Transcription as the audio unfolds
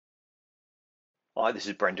Hi, this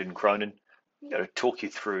is Brendan Cronin. I'm going to talk you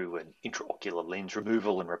through an intraocular lens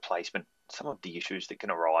removal and replacement, some of the issues that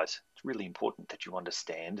can arise. It's really important that you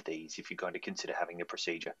understand these if you're going to consider having the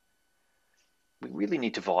procedure. We really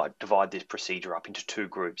need to divide this procedure up into two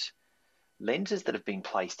groups. Lenses that have been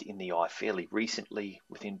placed in the eye fairly recently,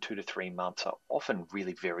 within 2 to 3 months, are often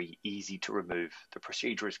really very easy to remove. The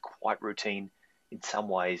procedure is quite routine. In some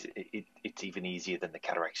ways, it's even easier than the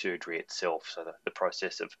cataract surgery itself. So the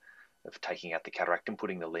process of taking out the cataract and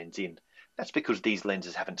putting the lens in. That's because these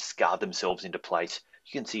lenses haven't scarred themselves into place.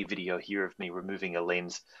 You can see a video here of me removing a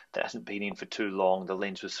lens that hasn't been in for too long. The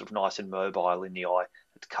lens was sort of nice and mobile in the eye.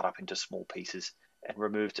 It's cut up into small pieces and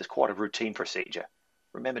removed as quite a routine procedure.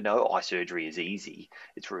 Remember, no eye surgery is easy.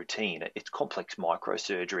 It's routine. It's complex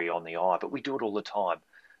microsurgery on the eye, but we do it all the time.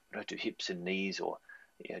 We don't do hips and knees, or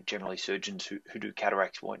generally surgeons who do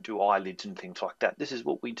cataracts won't do eyelids and things like that. This is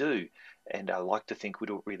what we do, and I like to think we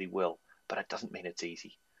do it really well, but it doesn't mean it's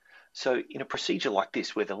easy. So in a procedure like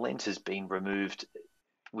this, where the lens has been removed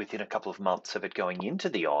within a couple of months of it going into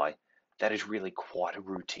the eye, that is really quite a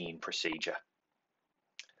routine procedure.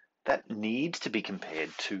 That needs to be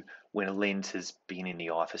compared to when a lens has been in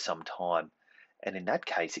the eye for some time. And in that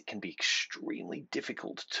case, it can be extremely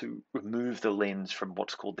difficult to remove the lens from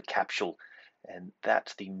what's called the capsule. And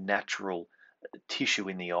that's the natural tissue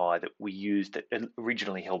in the eye that we used that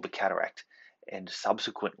originally held the cataract and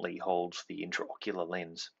subsequently holds the intraocular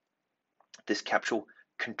lens. This capsule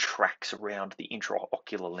contracts around the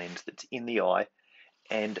intraocular lens that's in the eye,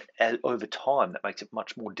 and over time, that makes it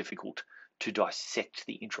much more difficult to dissect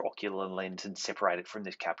the intraocular lens and separate it from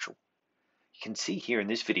this capsule. You can see here in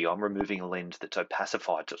this video, I'm removing a lens that's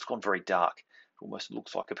opacified, so it's gone very dark. It almost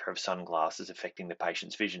looks like a pair of sunglasses affecting the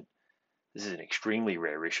patient's vision. This is an extremely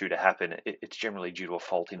rare issue to happen. It's generally due to a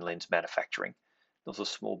fault in lens manufacturing. There was a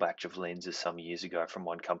small batch of lenses some years ago from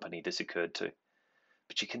one company this occurred to.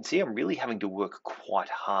 But you can see I'm really having to work quite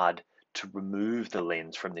hard to remove the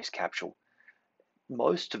lens from this capsule.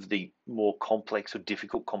 Most of the more complex or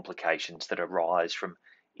difficult complications that arise from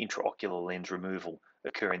intraocular lens removal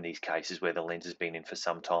occur in these cases where the lens has been in for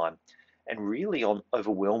some time. And really,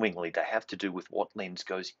 overwhelmingly, they have to do with what lens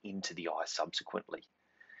goes into the eye subsequently.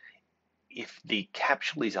 If the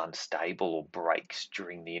capsule is unstable or breaks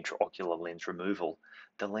during the intraocular lens removal,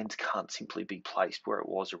 the lens can't simply be placed where it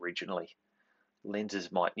was originally. Lenses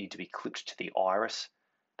might need to be clipped to the iris,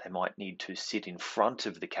 they might need to sit in front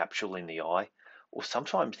of the capsule in the eye, or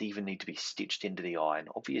sometimes they even need to be stitched into the eye. And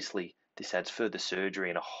obviously, this adds further surgery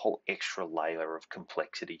and a whole extra layer of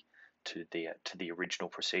complexity to the original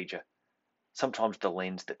procedure. Sometimes the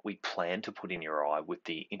lens that we plan to put in your eye with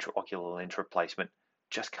the intraocular lens replacement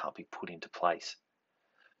just can't be put into place.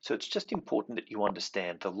 So it's just important that you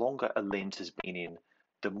understand the longer a lens has been in,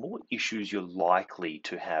 the more issues you're likely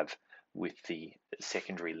to have with the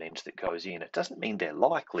secondary lens that goes in. It doesn't mean they're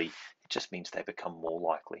likely, it just means they become more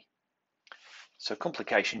likely. So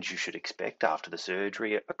complications you should expect after the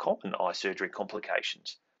surgery are common eye surgery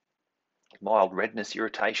complications. Mild redness,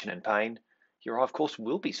 irritation and pain. Your eye, of course,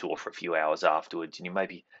 will be sore for a few hours afterwards, and you may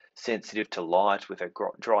be sensitive to light with a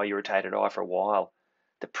dry, irritated eye for a while.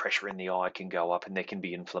 The pressure in the eye can go up and there can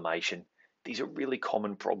be inflammation. These are really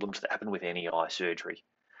common problems that happen with any eye surgery,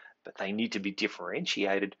 but they need to be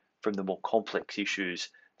differentiated from the more complex issues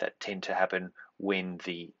that tend to happen when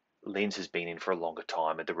the lens has been in for a longer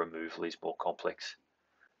time and the removal is more complex.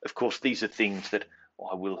 Of course, these are things that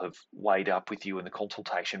I will have weighed up with you in the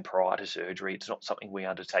consultation prior to surgery. It's not something we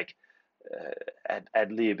undertake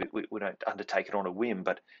ad lib. We don't undertake it on a whim,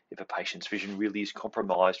 but if a patient's vision really is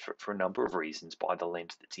compromised for a number of reasons by the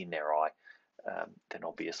lens that's in their eye, then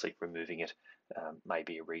obviously removing it may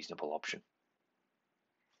be a reasonable option.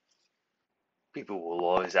 People will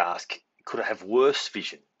always ask, could I have worse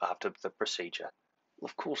vision after the procedure? Well,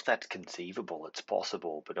 of course, that's conceivable, it's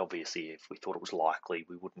possible, but obviously, if we thought it was likely,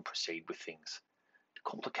 we wouldn't proceed with things.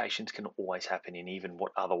 Complications can always happen in even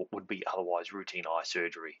what would be otherwise routine eye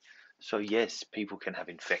surgery. So yes, people can have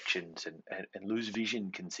infections and lose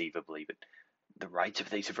vision conceivably, but the rates of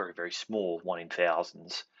these are very, very small, one in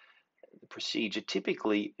thousands. The procedure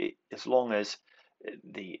typically, as long as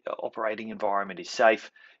the operating environment is safe,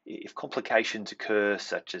 if complications occur,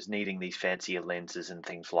 such as needing these fancier lenses and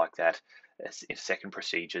things like that, as in second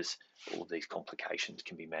procedures, all of these complications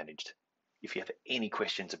can be managed. If you have any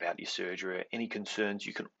questions about your surgery or any concerns,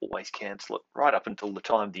 you can always cancel it right up until the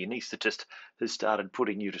time the anaesthetist has started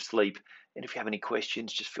putting you to sleep. And if you have any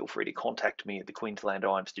questions, just feel free to contact me at the Queensland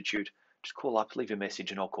Eye Institute. Just call up, leave a message,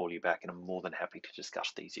 and I'll call you back, and I'm more than happy to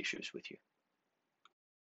discuss these issues with you.